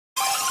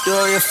Do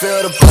you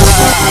feel the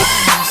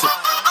vibes?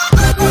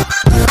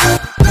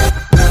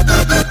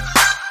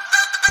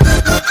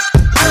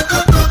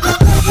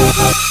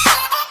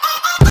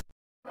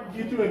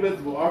 Get you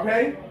invisible,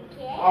 okay?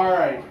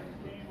 Alright.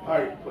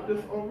 Alright, put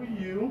this over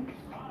you.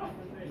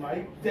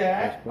 Like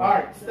that.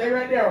 Alright, stay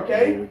right there,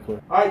 okay?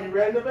 Alright, you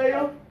ready,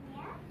 Nevaeh?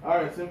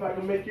 Alright, see if I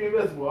can make you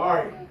invisible.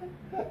 Alright.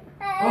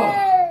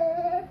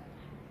 Oh.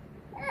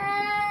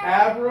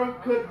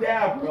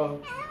 Abracadabra.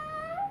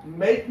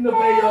 Make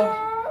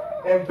Nevaeh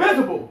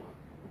invisible.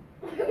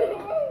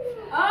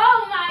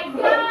 Oh my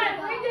God!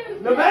 Where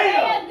did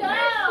Nevaeh go?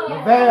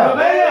 Nevaeh!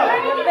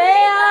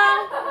 Nevaeh!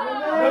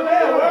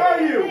 Where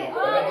are you?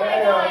 Oh my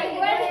God!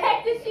 Where the heck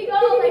did she go?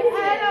 Like,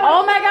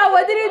 Oh my God,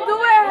 what did he do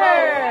with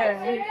her?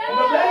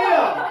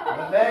 Nevaeh!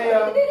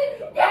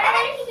 Where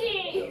is she?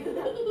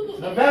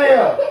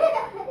 Nevaeh!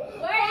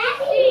 Where is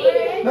she?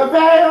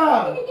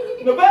 Nevaeh!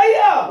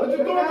 Nevaeh! What you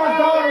doing with my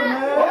daughter,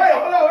 man? Wait,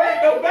 hold on, wait,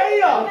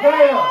 Nevaeh!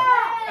 Nevaeh!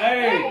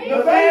 Hey,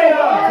 Nevaeh!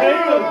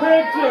 take a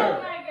picture.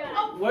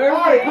 Where's the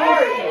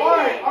picture?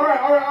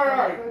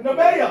 Alright.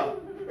 Nevaeh,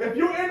 if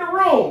you're in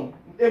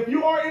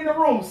the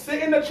room,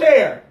 sit in the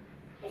chair.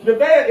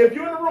 Nevaeh, if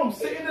you're in the room,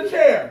 sit in the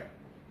chair.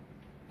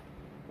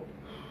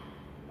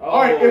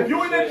 Alright, if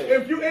you're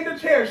in the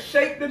chair,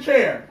 shake the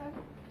chair.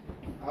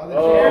 Oh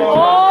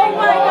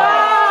my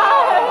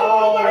God!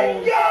 Oh my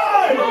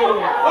God!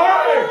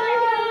 Alright!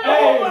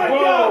 Oh my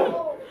God!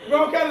 Bro,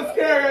 I'm kind of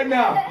scared right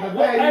now.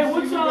 Hey,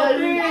 what y'all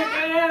did,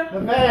 man?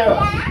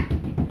 Nevaeh!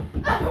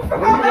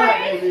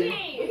 Where is she?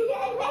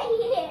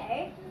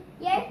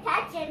 You're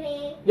touching me.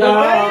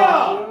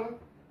 Nevaeh!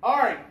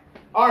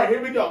 Alright,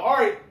 here we go.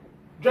 Alright,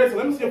 Jason,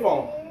 let me see your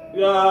phone.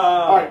 Yeah.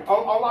 Alright,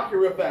 I'll lock it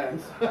real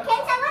fast. Can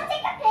someone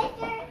take a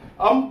picture?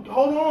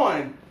 Hold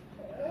on.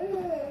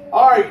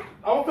 Alright,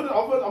 I'm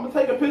gonna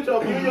take a picture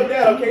of you and your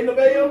dad, okay,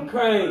 Nevaeh?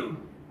 Crane.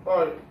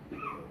 Alright.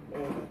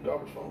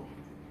 Garbage phone.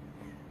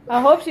 I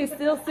hope she's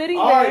still sitting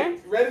there.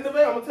 Alright, ready,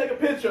 Nevaeh? I'm gonna take a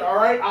picture,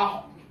 alright?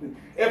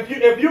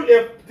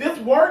 If this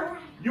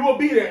worked, you will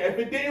be there. If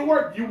it didn't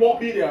work, you won't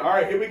be there.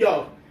 Alright, here we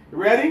go. You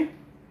ready?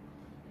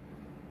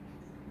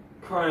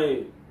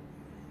 Crane.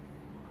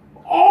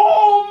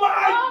 Oh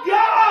my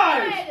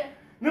gosh!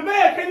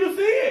 Nevaeh, can you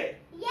see it?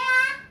 Yeah.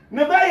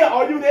 Nevaeh,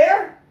 are you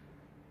there?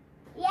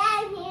 Yeah,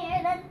 I'm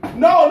here.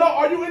 No,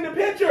 are you in the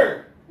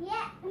picture?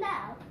 Yeah,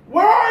 no.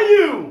 Where are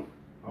you?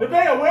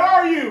 Nevaeh, where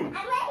are you? I'm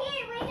right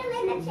here,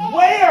 wiggling the chair.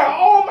 Where?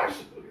 Oh my,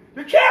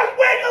 the chair's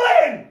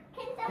wiggling!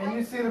 Can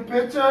you see the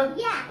picture?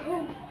 Yeah.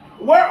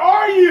 Where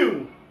are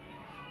you?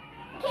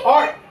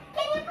 Alright.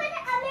 Can you put it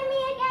under me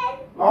again?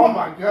 Oh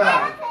my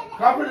God.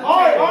 Cover the chair.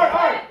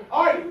 Alright. Oh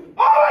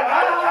my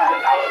God, the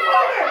cover's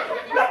moving!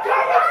 The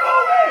cover's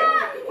moving!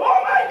 Oh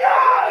my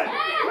God!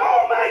 Oh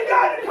my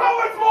God, the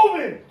cover's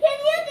moving! Can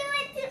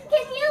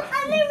you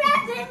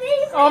unwrap it,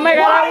 please? Oh my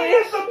God. Why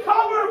is the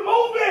cover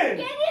moving?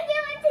 Can you do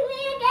it to me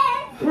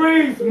again?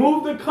 Please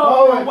move the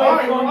cover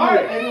away from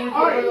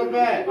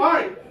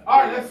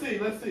Alright,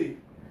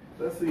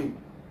 let's see.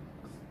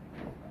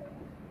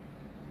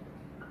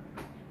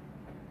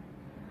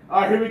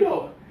 Alright, here we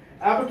go.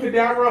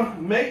 Abracadabra,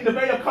 make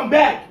Nevaeh come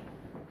back.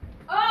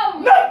 Oh,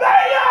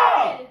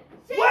 Nevaeh!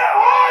 Where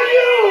are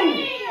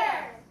you?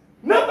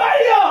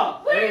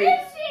 Nevaeh! where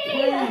is she?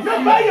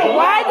 Nevaeh,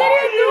 Why did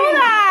he do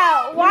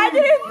that? Why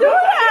did he do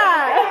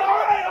that?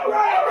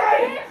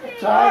 Alright.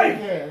 Try it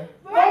again.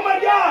 Oh my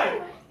God!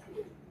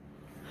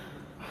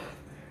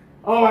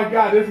 Oh my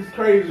God, this is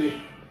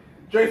crazy.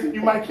 Jason,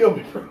 you might kill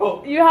me,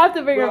 bro. You have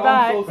to bring her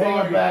back. I'm so Bring her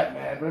sorry. back,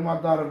 man. Bring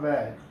my daughter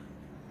back.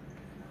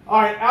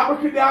 Alright,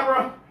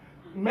 Abracadabra,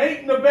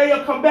 make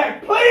Nevaeh come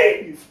back,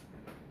 please!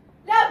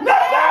 Nevaeh!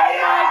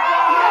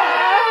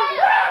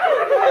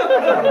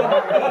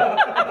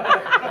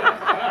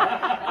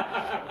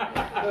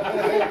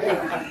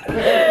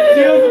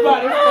 She was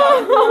about to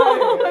stop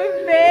Oh, my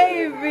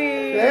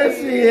baby. There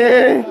she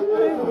is.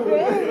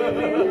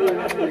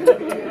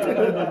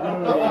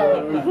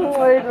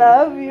 Oh, I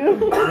love you.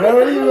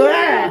 Where are you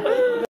at?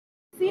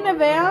 See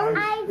Nevaeh?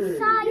 I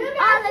saw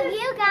all of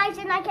you guys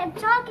and I kept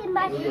talking,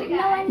 but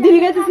no one. Did you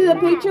get to see the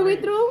picture we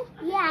threw?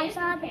 Yeah, I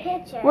saw the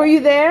picture. Were you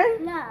there?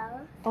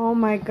 No. Oh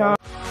my God.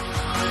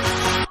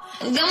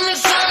 Got me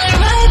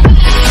falling right back.